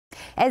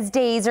As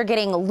days are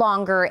getting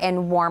longer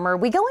and warmer,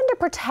 we go into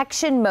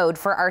protection mode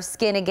for our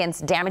skin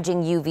against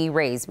damaging UV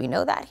rays. We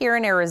know that here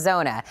in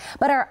Arizona,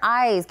 but our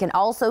eyes can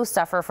also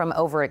suffer from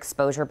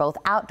overexposure, both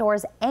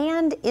outdoors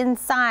and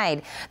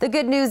inside. The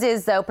good news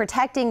is, though,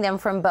 protecting them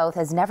from both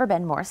has never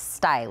been more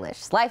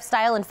stylish.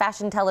 Lifestyle and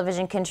fashion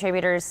television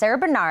contributor Sarah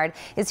Bernard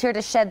is here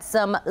to shed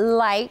some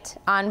light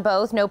on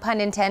both. No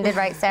pun intended,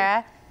 right,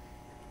 Sarah?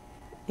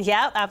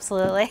 Yep,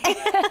 absolutely.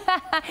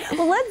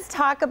 Well, let's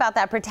talk about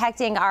that,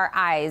 protecting our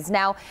eyes.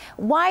 Now,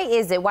 why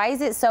is it? Why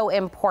is it so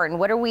important?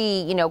 What are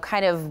we,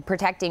 kind of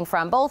protecting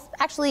from, both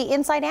actually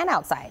inside and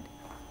outside?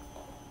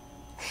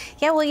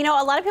 Yeah, well,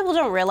 a lot of people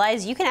don't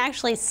realize you can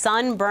actually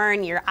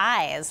sunburn your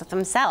eyes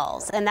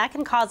themselves, and that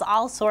can cause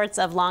all sorts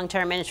of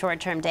long-term and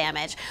short-term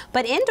damage.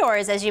 But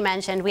indoors, as you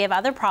mentioned, we have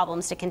other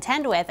problems to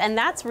contend with, and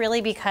that's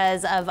really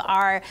because of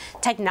our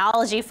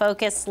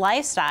technology-focused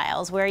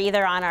lifestyles. We're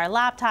either on our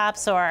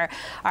laptops or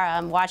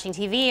watching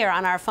TV or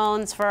on our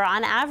phones for,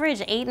 on average,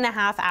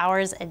 8.5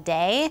 hours a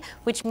day,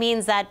 which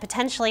means that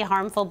potentially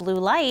harmful blue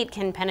light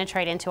can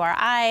penetrate into our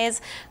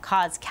eyes,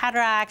 cause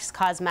cataracts,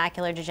 cause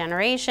macular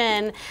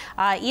degeneration,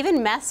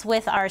 even mess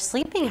with our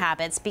sleeping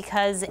habits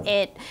because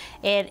it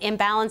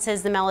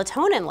imbalances the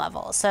melatonin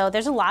level. So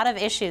there's a lot of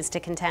issues to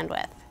contend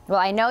with. Well,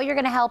 I know you're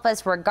going to help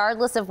us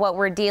regardless of what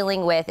we're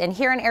dealing with. And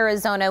here in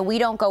Arizona, we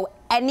don't go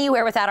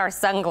anywhere without our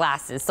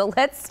sunglasses. So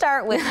let's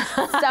start with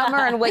summer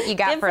and what you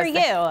got for us. Good for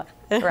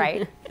you.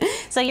 Right.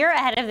 So you're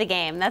ahead of the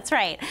game. That's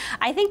right.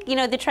 I think,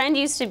 the trend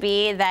used to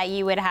be that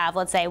you would have,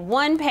 let's say,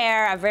 one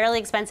pair of really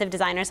expensive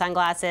designer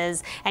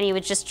sunglasses, and you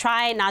would just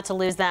try not to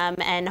lose them,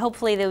 and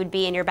hopefully they would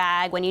be in your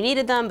bag when you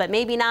needed them, but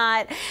maybe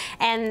not.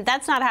 And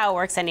that's not how it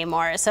works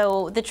anymore.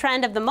 So the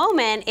trend of the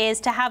moment is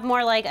to have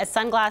more like a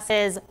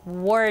sunglasses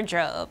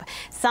wardrobe,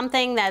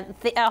 something that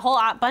a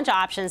whole bunch of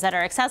options that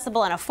are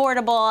accessible and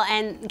affordable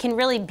and can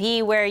really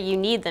be where you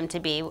need them to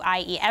be,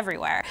 i.e.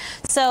 everywhere.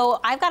 So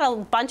I've got a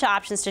bunch of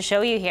options to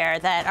show you here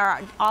that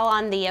are all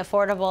on the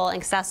affordable,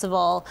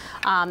 accessible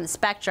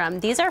spectrum.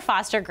 These are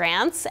Foster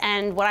Grants,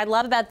 and what I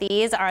love about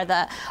these are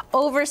the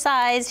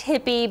oversized,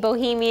 hippie,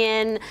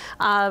 bohemian,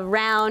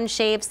 round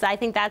shapes. I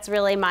think that's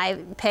really my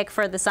pick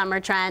for the summer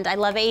trend. I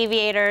love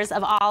aviators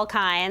of all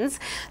kinds.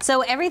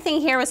 So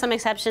everything here, with some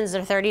exceptions,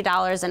 are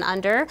 $30 and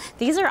under.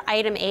 These are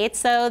item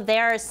 8s, though.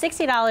 They're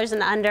 $60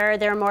 and under.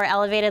 They're a more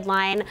elevated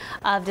line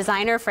of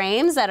designer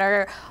frames that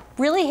are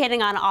really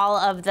hitting on all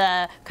of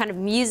the kind of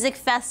music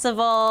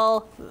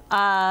festival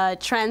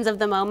trends of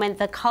the moment.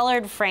 The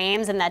colored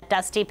frames and that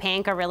dusty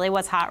pink are really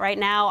what's hot right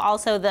now.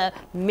 Also the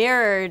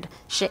mirrored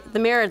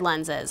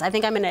lenses. I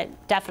think I'm going to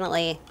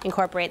definitely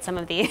incorporate some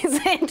of these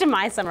into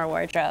my summer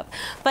wardrobe.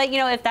 But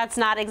if that's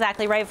not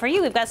exactly right for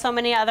you, we've got so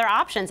many other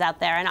options out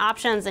there, and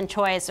options and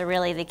choice are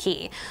really the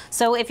key.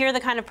 So if you're the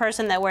kind of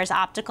person that wears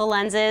optical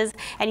lenses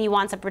and you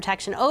want some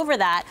protection over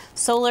that,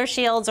 solar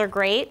shields are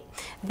great.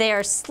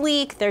 They're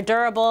sleek, they're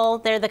durable.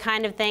 They're the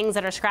kind of things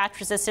that are scratch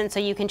resistant, so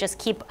you can just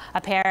keep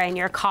a pair in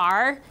your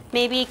car,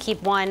 maybe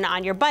keep one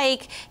on your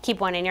bike, keep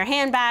one in your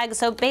handbag.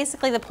 So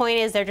basically the point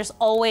is they're just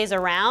always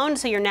around,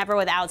 so you're never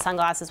without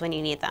sunglasses when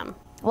you need them.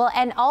 Well,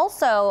 and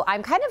also,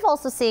 I'm kind of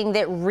also seeing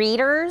that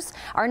readers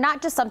are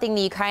not just something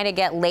that you kind of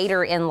get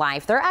later in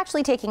life. They're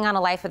actually taking on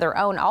a life of their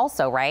own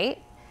also, right?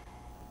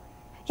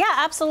 Yeah,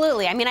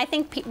 absolutely. I mean, I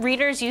think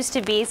readers used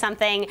to be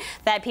something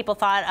that people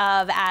thought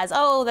of as,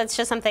 oh, that's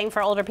just something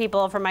for older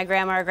people, for my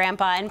grandma or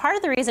grandpa. And part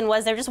of the reason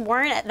was there just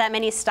weren't that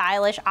many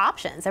stylish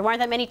options. There weren't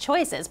that many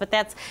choices, but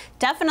that's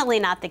definitely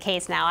not the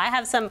case now. I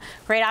have some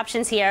great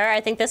options here. I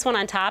think this one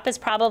on top is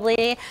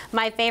probably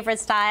my favorite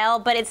style,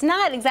 but it's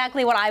not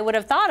exactly what I would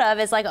have thought of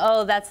as like,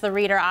 oh, that's the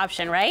reader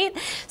option, right?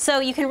 So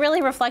you can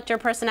really reflect your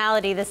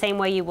personality the same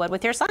way you would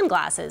with your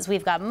sunglasses.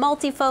 We've got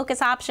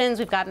multi-focus options.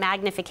 We've got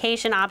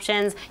magnification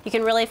options. You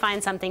can really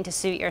find something to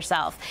suit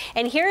yourself.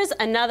 And here's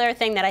another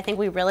thing that I think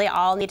we really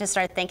all need to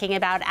start thinking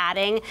about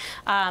adding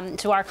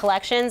to our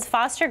collections.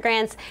 Foster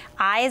Grant's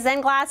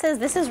iZen glasses.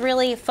 This is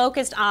really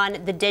focused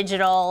on the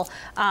digital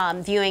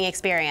viewing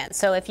experience.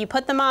 So if you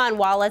put them on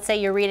while, let's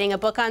say, you're reading a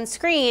book on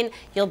screen,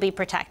 you'll be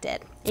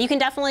protected. You can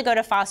definitely go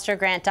to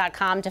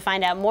fostergrant.com to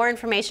find out more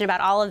information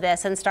about all of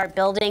this and start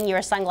building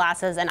your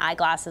sunglasses and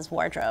eyeglasses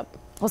wardrobe.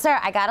 Well,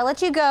 Sarah, I got to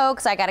let you go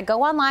because I got to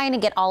go online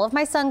and get all of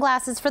my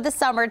sunglasses for the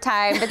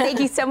summertime. But thank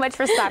you so much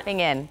for stopping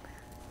in.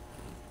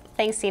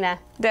 Thanks, Tina.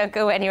 Don't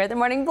go anywhere. The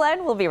Morning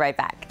Blend, we'll be right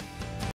back.